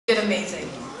did amazing.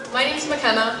 My name's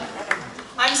McKenna.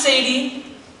 I'm Sadie.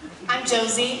 I'm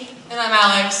Josie. And I'm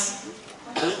Alex.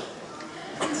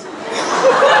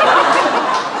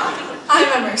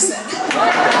 I'm Emerson.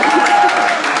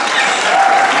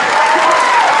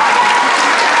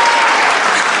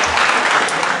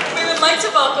 We would like to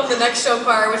welcome the next show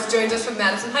choir, which joins us from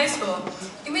Madison High School.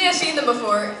 You may have seen them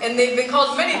before, and they've been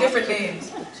called many different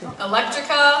names.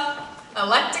 Electrica,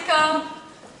 Electica,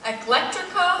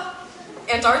 Eclectrica,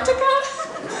 Antarctica?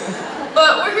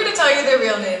 But we're here to tell you their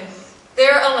real name.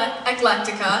 They're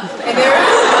Eclectica, and they're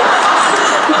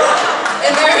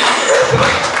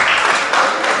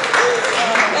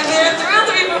thrilled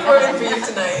to be performing for you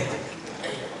tonight.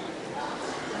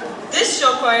 This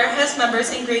show choir has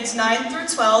members in grades 9 through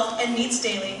 12 and meets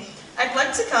daily.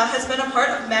 Eclectica has been a part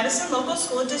of Madison Local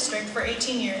School District for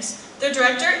 18 years. Their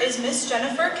director is Miss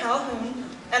Jennifer Calhoun,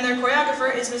 and their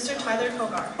choreographer is Mr. Tyler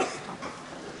Kogar.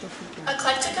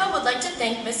 Eclectica would like to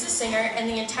thank Mrs. Singer and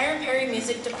the entire Perry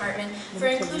Music Department for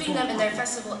including them in their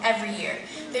festival every year.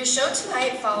 Their show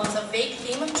tonight follows a vague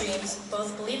theme of dreams,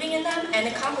 both believing in them and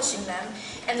accomplishing them,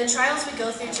 and the trials we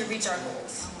go through to reach our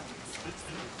goals.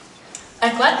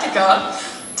 Eclectica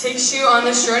takes you on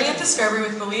this journey of discovery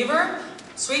with Believer,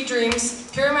 Sweet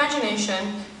Dreams, Pure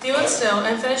Imagination, Feel It Still,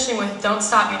 and finishing with Don't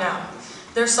Stop Me Now.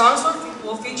 Their songs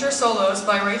will feature solos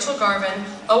by Rachel Garvin,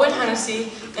 Owen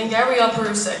Hennessy, and Gabrielle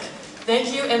Perusic.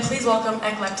 Thank you, and please welcome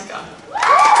Eclectica.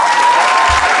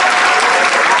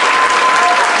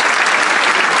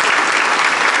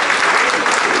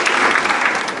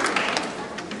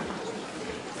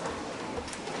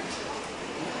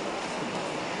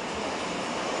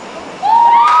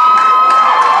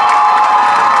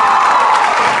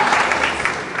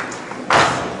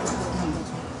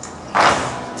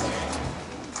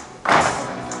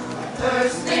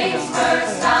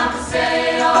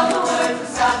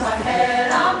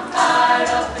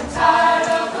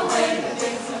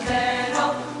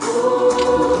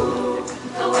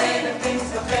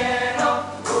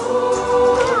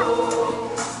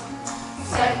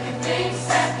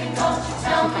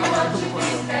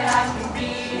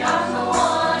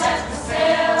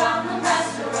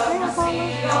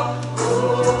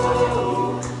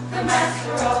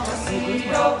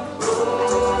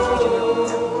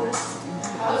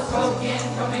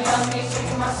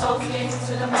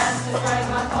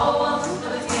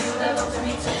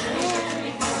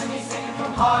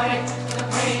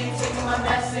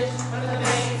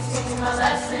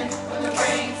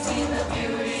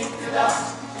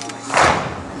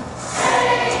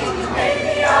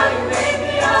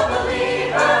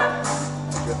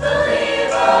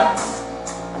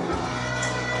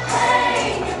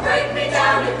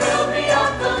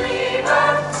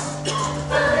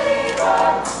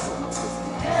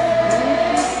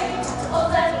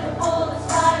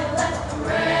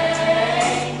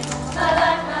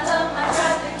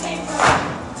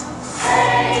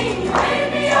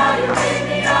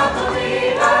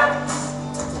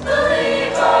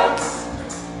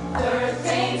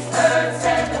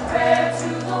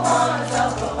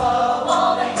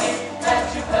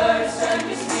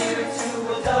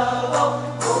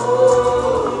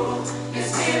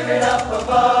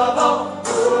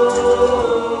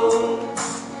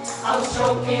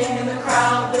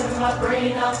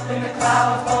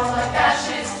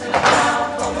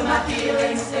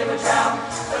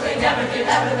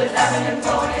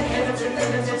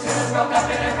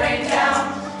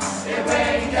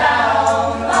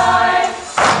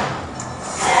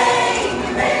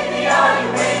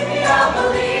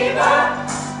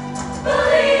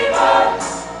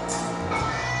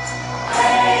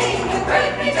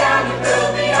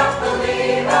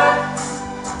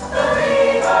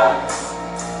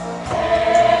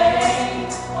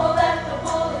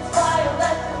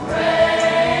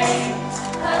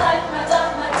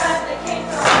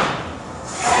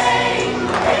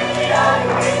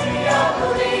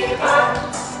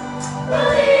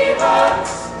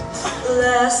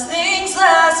 Last things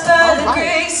last, by the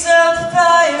grace of the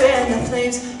fire and the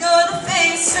flames. You're the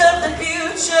face of the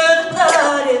future, the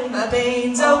blood in my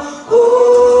veins. Oh,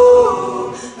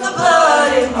 ooh, the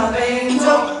blood in my veins.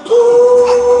 Oh, ooh.